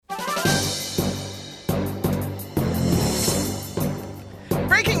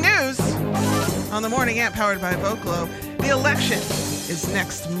On the Morning Amp, powered by VoteGlow, the election is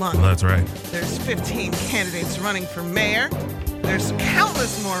next month. Well, that's right. There's 15 candidates running for mayor. There's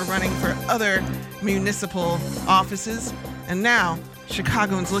countless more running for other municipal offices. And now,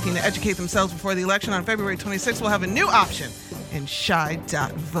 Chicagoans looking to educate themselves before the election on February 26th will have a new option in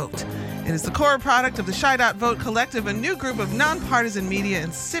Chi.Vote. It is the core product of the Chi.Vote Collective, a new group of nonpartisan media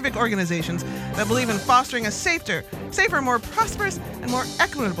and civic organizations that believe in fostering a safer, more prosperous, and more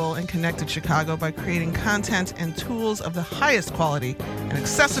equitable and connected Chicago by creating content and tools of the highest quality and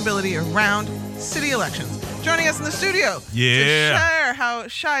accessibility around city elections. Joining us in the studio to share how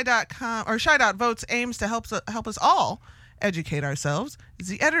Chi.com or Chi.Vote aims to help us all educate ourselves is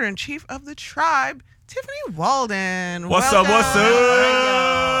the editor-in-chief of the Tribe, Tiffany Walden. Welcome. What's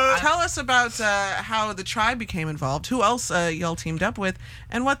up? Tell us about how the Tribe became involved, who else y'all teamed up with,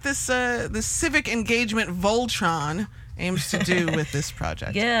 and what this civic engagement Voltron aims to do with this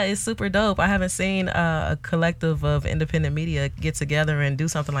project. Yeah, it's super dope. I haven't seen a collective of independent media get together and do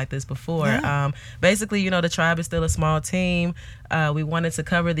something like this before. Yeah. Basically, the Tribe is still a small team. We wanted to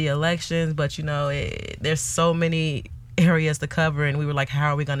cover the elections, but, there's so many areas to cover, and we were like,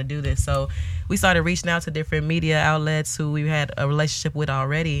 how are we going to do this? So we started reaching out to different media outlets who we had a relationship with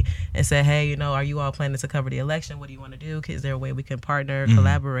already and said, hey, are you all planning to cover the election? What do you want to do? Is there a way we can partner,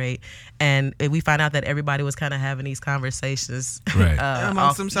 collaborate? And we found out that everybody was kind of having these conversations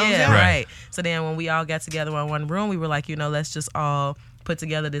amongst themselves. Yeah, right. So then when we all got together in one room, we were like, let's just all put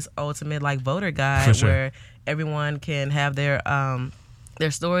together this ultimate voter guide where everyone can have their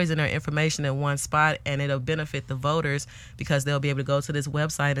stories and their information in one spot, and it'll benefit the voters because they'll be able to go to this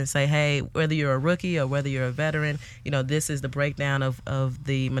website and say, hey, whether you're a rookie or whether you're a veteran, this is the breakdown of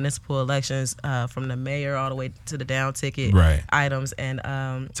the municipal elections from the mayor all the way to the down ticket items and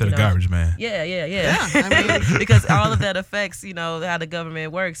to the garbage man. Yeah. I mean, because all of that affects how the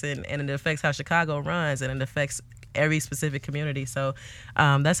government works and it affects how Chicago runs and it affects every specific community. So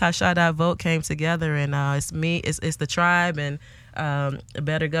that's how Chi.Vote came together, and it's the Tribe and a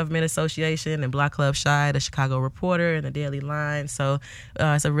Better Government Association and Block Club Chi, the Chicago Reporter, and the Daily Line. So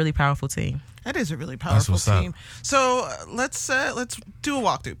it's a really powerful team. That is a really powerful team. Up. So let's do a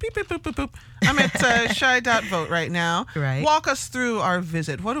walkthrough. Beep, beep, boop, boop, boop. I'm at Chi.Vote right now. Right. Walk us through our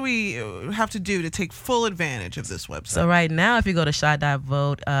visit. What do we have to do to take full advantage of this website? So right now, if you go to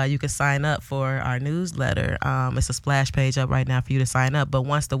Chi.Vote, you can sign up for our newsletter. It's a splash page up right now for you to sign up. But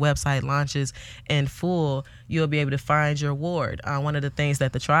once the website launches in full, you'll be able to find your ward. One of the things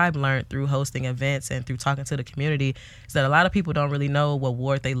that the Tribe learned through hosting events and through talking to the community is that a lot of people don't really know what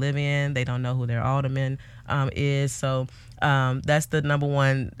ward they live in. They don't know who their alderman is. So that's the number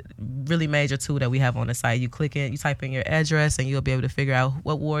one really major tool that we have on the site. You click it, you type in your address, and you'll be able to figure out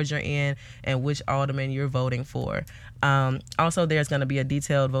what ward you're in and which alderman you're voting for. Also, there's going to be a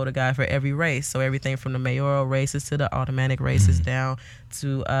detailed voter guide for every race. So everything from the mayoral races to the automatic races down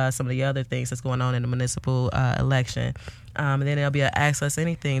to some of the other things that's going on in the municipal election. And then there'll be an Access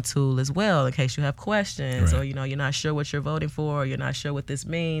Anything tool as well in case you have questions or, you're not sure what you're voting for or you're not sure what this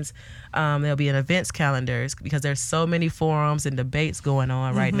means. There'll be an events calendar because there's so many forums and debates going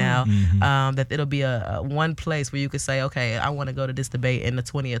on right now that it'll be a one place where you could say, okay, I want to go to this debate in the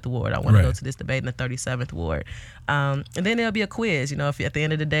 20th ward. I want to go to this debate in the 37th ward. And then there'll be a quiz. If at the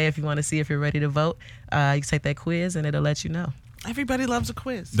end of the day, if you want to see if you're ready to vote, you can take that quiz and it'll let you know. Everybody loves a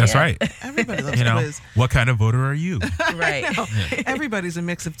quiz. That's right. Everybody loves a quiz. What kind of voter are you? Right. Everybody's a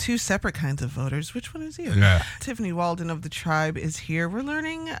mix of two separate kinds of voters. Which one is you? Yeah. Tiffany Walden of the Tribe is here. We're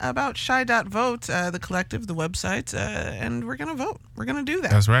learning about Chi.Vote, the collective, the website, and we're going to vote. We're going to do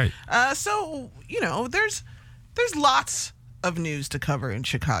that. That's right. So, there's lots of news to cover in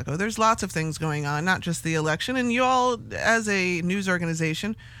Chicago. There's lots of things going on, not just the election. And you all, as a news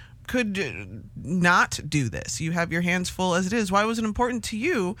organization, could not do this. You have your hands full as it is. Why was it important to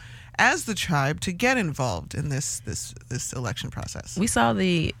you as the Tribe to get involved in this election process? We saw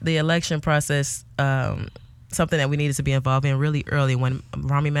the election process something that we needed to be involved in really early. When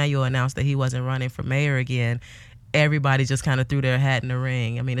Rahm Emanuel announced that he wasn't running for mayor again, everybody just kind of threw their hat in the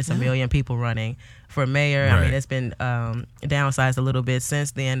ring. I mean, it's a million people running for mayor. Right. I mean, it's been downsized a little bit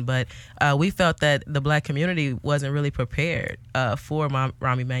since then, but we felt that the black community wasn't really prepared for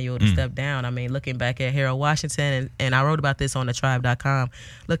Rahm Emanuel to step down. I mean, looking back at Harold Washington, and I wrote about this on thetribe.com,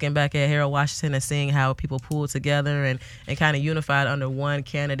 looking back at Harold Washington and seeing how people pulled together and kind of unified under one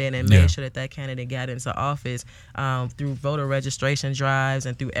candidate and made sure that candidate got into office through voter registration drives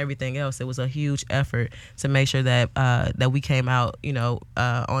and through everything else. It was a huge effort to make sure that that we came out,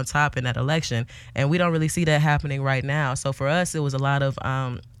 on top in that election. And we don't really see that happening right now. So for us, it was a lot of,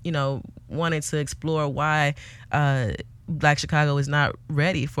 wanting to explore why Black Chicago is not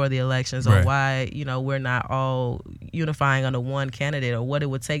ready for the elections, or why we're not all unifying under one candidate, or what it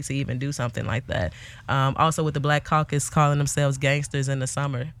would take to even do something like that. Also, with the Black Caucus calling themselves gangsters in the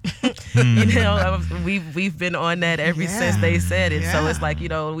summer, we've been on that ever since they said it. So it's like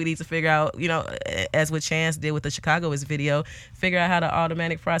we need to figure out as what Chance did with the Chicagoist video, figure out how the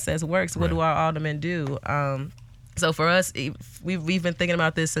aldermanic process works. What do our aldermen do? So for us, we've been thinking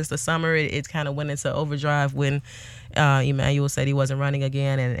about this since the summer. It kind of went into overdrive when Emmanuel said he wasn't running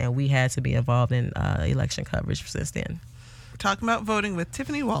again, and we had to be involved in election coverage since then. We're talking about voting with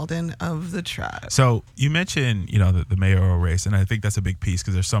Tiffany Walden of the Tribe. So you mentioned, the mayoral race, and I think that's a big piece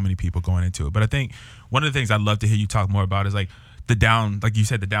because there's so many people going into it. But I think one of the things I'd love to hear you talk more about is like you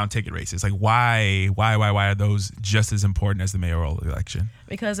said, the down ticket races. Like why are those just as important as the mayoral election?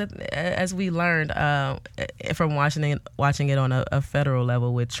 Because as we learned from watching it on a federal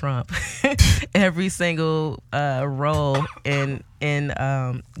level with Trump, every single role in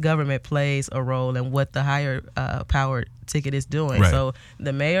government plays a role in what the higher powered ticket is doing. So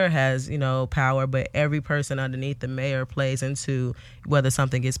the mayor has power, but every person underneath the mayor plays into whether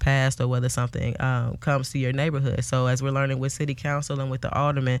something gets passed or whether something comes to your neighborhood. So as we're learning with city council and with the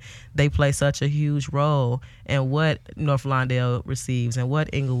aldermen, they play such a huge role in what North Lawndale receives and what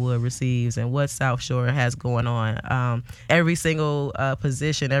Inglewood receives and what South Shore has going on. Every single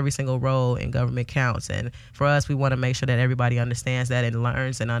position, every single role in government counts. And for us, we want to make sure that everybody understands that and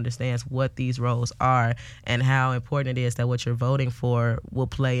learns and understands what these roles are and how important it is that what you're voting for will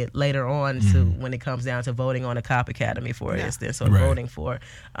play it later on to when it comes down to voting on a cop academy, for instance, or voting for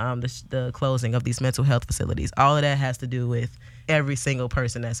the closing of these mental health facilities. All of that has to do with every single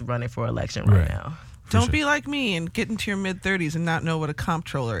person that's running for election right now. Don't be like me and get into your mid-30s and not know what a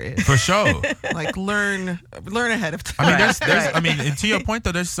comptroller is. For sure. Like learn ahead of time. I mean, and to your point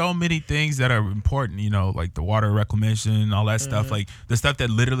though, there's so many things that are important. Like the water reclamation, all that stuff. Like the stuff that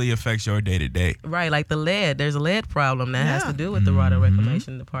literally affects your day to day. Right, like the lead. There's a lead problem that has to do with the water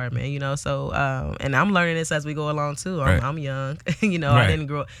reclamation department. So and I'm learning this as we go along too. I'm young. I didn't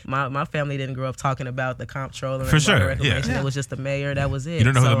grow up. My family didn't grow up talking about the comptroller and water reclamation. It was just the mayor. That was it. You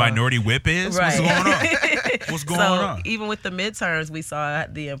don't know who the minority whip is? What's going on? What's going on? Even with the midterms, we saw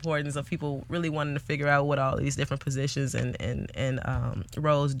the importance of people really wanting to figure out what all these different positions and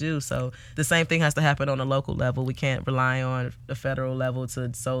roles do. So the same thing has to happen on the local level. We can't rely on the federal level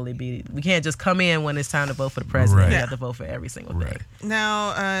to solely be. We can't just come in when it's time to vote for the president. We have to vote for every single thing.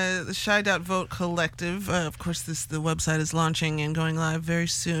 Now, the Chi.Vote Collective, of course, the website is launching and going live very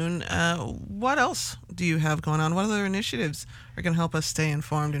soon. What else do you have going on? What other initiatives are going to help us stay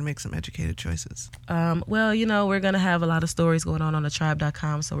informed and make some educated choices? Well, we're going to have a lot of stories going on the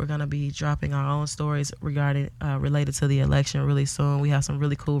tribe.com, so we're going to be dropping our own stories regarding related to the election really soon. We have some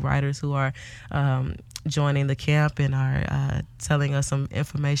really cool writers who are joining the camp and are telling us some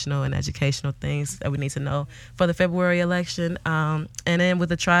informational and educational things that we need to know for the February election. And then with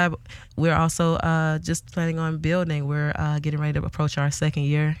the tribe, we're also just planning on building. We're getting ready to approach our 2nd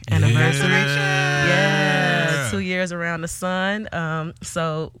year anniversary. Yeah, 2 years around the sun.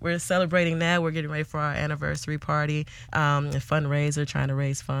 So we're celebrating that. We're getting ready for our anniversary party, a fundraiser, trying to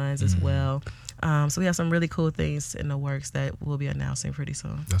raise funds as well. So we have some really cool things in the works that we'll be announcing pretty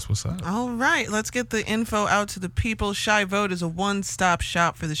soon. That's what's up. All right, let's get the info out to the people. Chi.Vote is a one-stop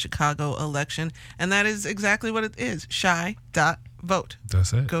shop for the Chicago election, and that is exactly what it is, Chi.Vote.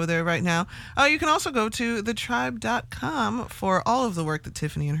 That's it. Go there right now. You can also go to thetribe.com for all of the work that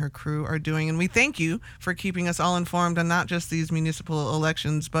Tiffany and her crew are doing, and we thank you for keeping us all informed on not just these municipal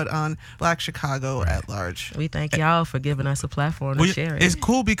elections, but on Black Chicago at large. We thank y'all for giving us a platform to share it. It's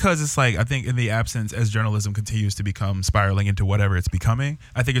cool because it's like, I think in the absence, as journalism continues to become spiraling into whatever it's becoming,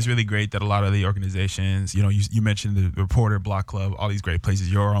 I think it's really great that a lot of the organizations, you mentioned the Reporter, Block Club, all these great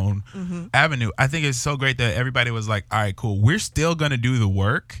places, your own avenue. I think it's so great that everybody was like, all right, cool. We're still going to do the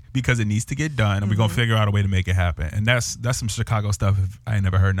work because it needs to get done, and we're going to figure out a way to make it happen. And that's some Chicago stuff I ain't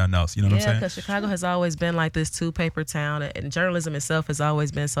never heard nothing else. You know what I'm saying? Yeah, because Chicago has always been like this two-paper town, and journalism itself has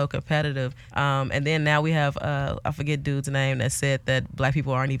always been so competitive. And then now we have, I forget dude's name that said that black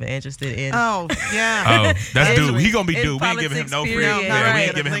people aren't even interested in. Oh, yeah. That's dude. He going to be dude. We ain't giving him no free. We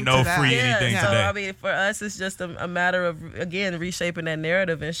ain't giving him no free anything so, today. I mean, for us, it's just a matter of, again, reshaping that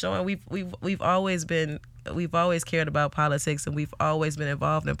narrative and showing we've always been we've always cared about politics, and we've always been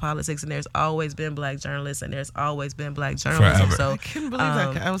involved in politics, and there's always been Black journalists, and there's always been Black journalism. Forever. So I couldn't believe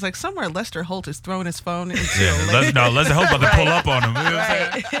that. I was like, somewhere Lester Holt is throwing his phone into Lester Holt about to pull up on him. You know what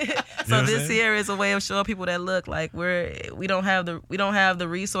I'm saying? right. You know So what I'm this saying? here is a way of showing people that look like we don't have the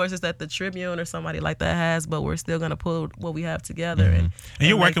resources that the Tribune or somebody like that has, but we're still gonna pull what we have together. And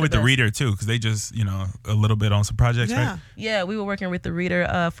you're make working with the best. Reader too, because they just a little bit on some projects, Yeah. right? Yeah, we were working with the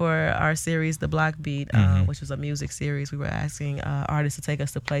Reader for our series, The Block Beat, which was a music series. We were asking artists to take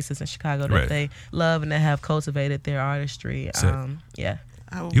us to places in Chicago that Right. they love and that have cultivated their artistry. Sick. Yeah.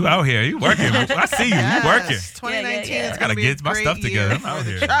 You out here, you working. I see you, you working. 2019 Yeah. is Gotta going to be a get my great stuff together. year I'm out for the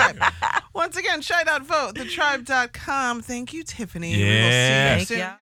here. tribe. Once again, Chi.Vote, thetribe.com. Thank you, Tiffany. We will see Yeah. you Thank soon. y'all.